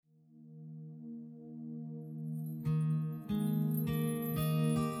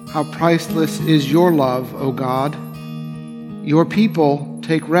How priceless is your love, O God! Your people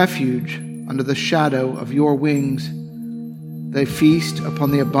take refuge under the shadow of your wings. They feast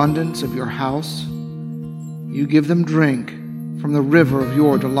upon the abundance of your house. You give them drink from the river of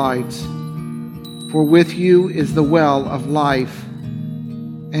your delights. For with you is the well of life,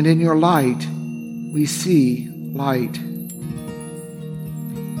 and in your light we see light.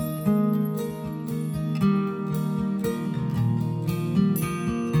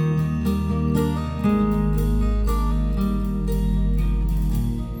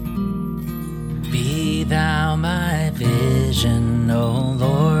 Be thou my vision, O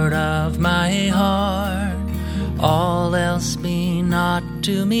Lord of my heart. All else be not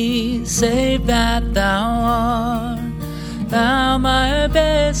to me, save that thou art. Thou my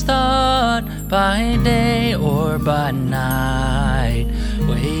best thought, by day or by night,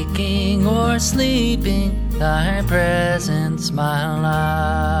 waking or sleeping, thy presence my light.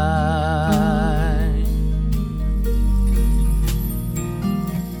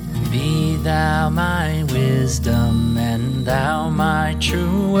 Be thou my wisdom, and thou my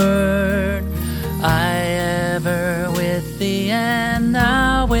true word. I ever with thee, and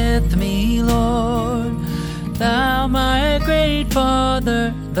thou with me, Lord. Thou my great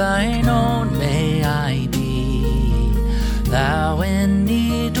Father, thine own may I be. Thou in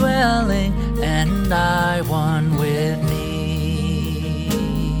me dwelling, and I one with thee.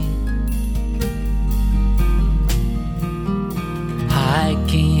 High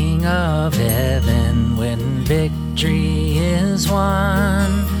King of heaven, when victory is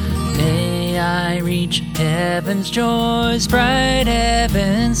won, may I reach heaven's joys, bright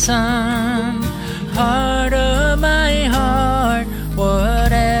heaven's sun. Heart of my heart,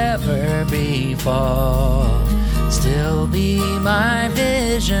 whatever befall, still be my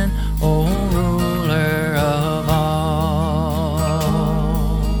vision, O ruler of all.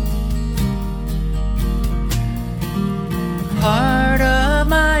 Heart of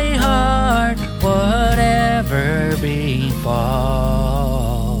my heart, whatever befall,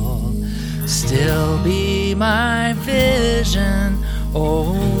 still be my vision,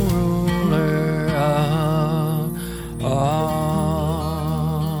 O ruler of all.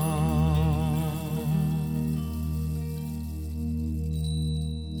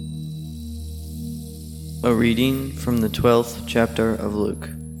 A reading from the 12th chapter of Luke.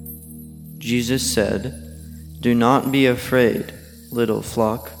 Jesus said, "Do not be afraid, little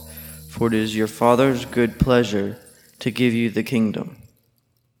flock, for it is your Father's good pleasure to give you the kingdom.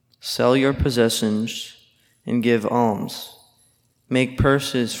 Sell your possessions and give alms. Make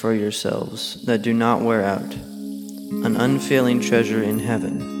purses for yourselves that do not wear out, an unfailing treasure in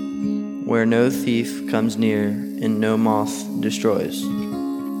heaven, where no thief comes near and no moth destroys.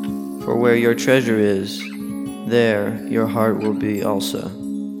 For where your treasure is, there your heart will be also."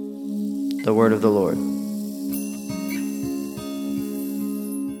 The word of the Lord.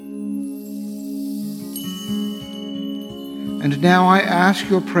 And now I ask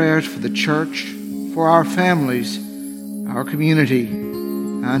your prayers for the church, for our families, our community,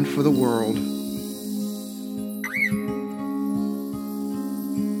 and for the world.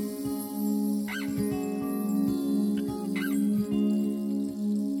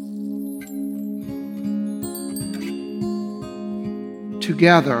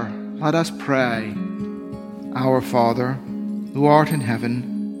 Together, let us pray. Our Father, who art in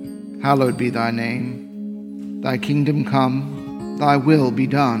heaven, hallowed be thy name. Thy kingdom come, thy will be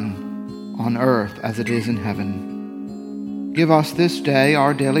done, on earth as it is in heaven. Give us this day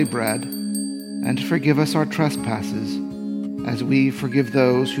our daily bread, and forgive us our trespasses, as we forgive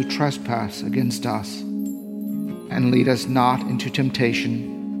those who trespass against us. And lead us not into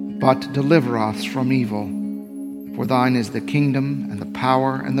temptation, but deliver us from evil. For thine is the kingdom, and the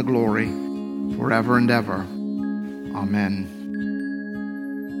power, and the glory, forever and ever. Amen.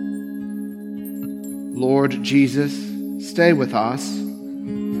 Lord Jesus, stay with us,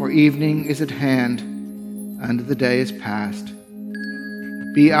 for evening is at hand, and the day is past.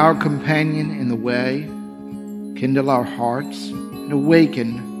 Be our companion in the way, kindle our hearts, and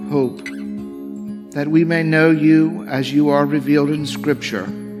awaken hope, that we may know you as you are revealed in Scripture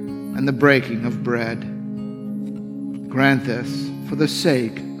and the breaking of bread. Grant this for the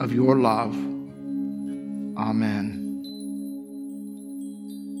sake of your love. Amen.